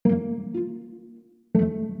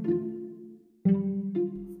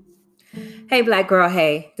Hey, Black girl.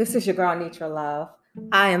 Hey, this is your girl, Nitra Love.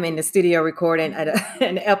 I am in the studio recording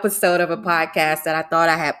an episode of a podcast that I thought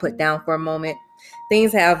I had put down for a moment.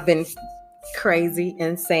 Things have been crazy,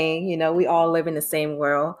 insane. You know, we all live in the same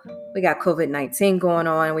world. We got COVID-19 going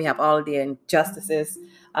on. We have all of the injustices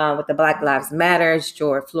with the Black Lives Matter,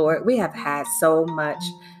 George Floyd. We have had so much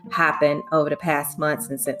happen over the past months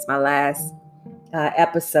and since my last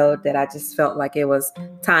episode that I just felt like it was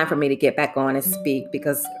time for me to get back on and speak,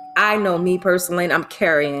 because I know me personally, and I'm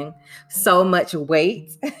carrying so much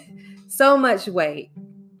weight, so much weight.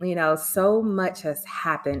 You know, so much has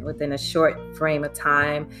happened within a short frame of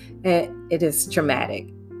time, and it is traumatic.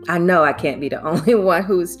 I know I can't be the only one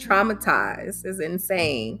who's traumatized. It's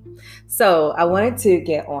insane. So I wanted to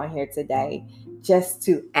get on here today just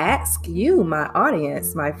to ask you, my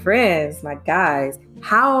audience, my friends, my guys,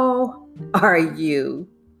 how are you?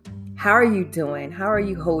 How are you doing? How are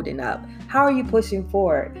you holding up? How are you pushing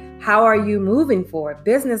forward? How are you moving forward?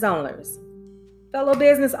 Business owners, fellow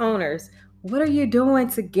business owners, what are you doing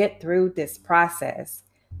to get through this process?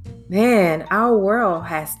 Man, our world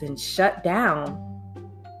has been shut down.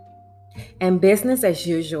 And business as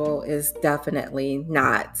usual is definitely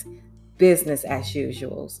not business as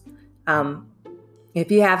usual.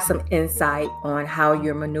 If you have some insight on how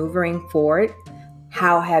you're maneuvering forward,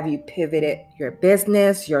 how have you pivoted your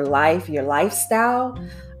business, your life, your lifestyle,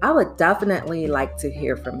 I would definitely like to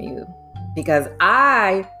hear from you, because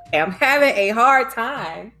I am having a hard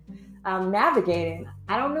time navigating.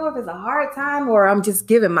 I don't know if it's a hard time or I'm just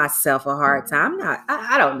giving myself a hard time.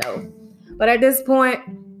 I don't know. But at this point,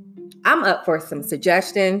 I'm up for some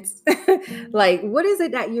suggestions. Like, what is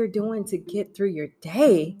it that you're doing to get through your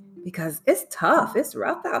day? Because it's tough. It's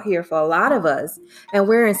rough out here for a lot of us. And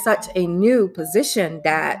we're in such a new position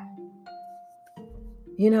that,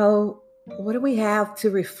 you know, what do we have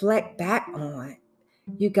to reflect back on?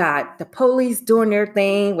 You got the police doing their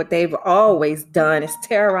thing. What they've always done is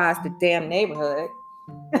terrorize the damn neighborhood.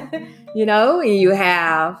 You know, and you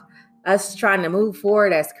have us trying to move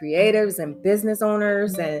forward as creatives and business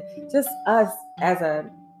owners, and just us as a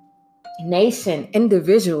nation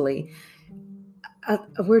individually.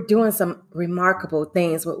 We're doing some remarkable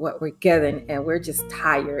things with what we're given, and we're just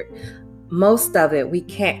tired. Most of it we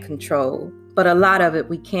can't control, but a lot of it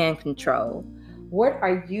we can control. What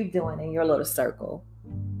are you doing in your little circle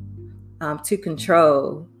to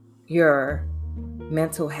control your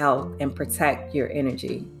mental health and protect your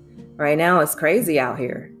energy? Right now, it's crazy out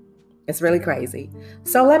here. It's really crazy.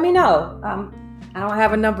 So let me know. I don't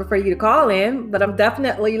have a number for you to call in, but I'm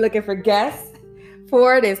definitely looking for guests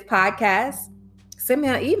for this podcast. Send me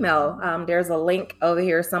an email. There's a link over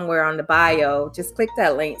here somewhere on the bio. Just click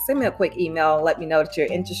that link. Send me a quick email. Let me know that you're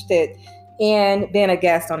interested in being a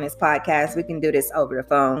guest on this podcast. We can do this over the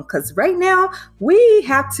phone, because right now we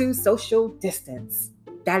have to social distance.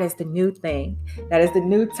 That is the new thing. That is the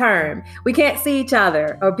new term. We can't see each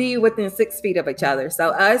other or be within 6 feet of each other. So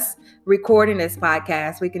us recording this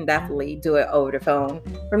podcast, we can definitely do it over the phone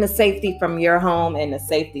from the safety from your home and the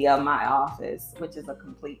safety of my office, which is a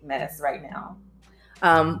complete mess right now.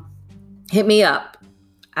 Hit me up.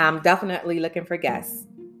 I'm definitely looking for guests.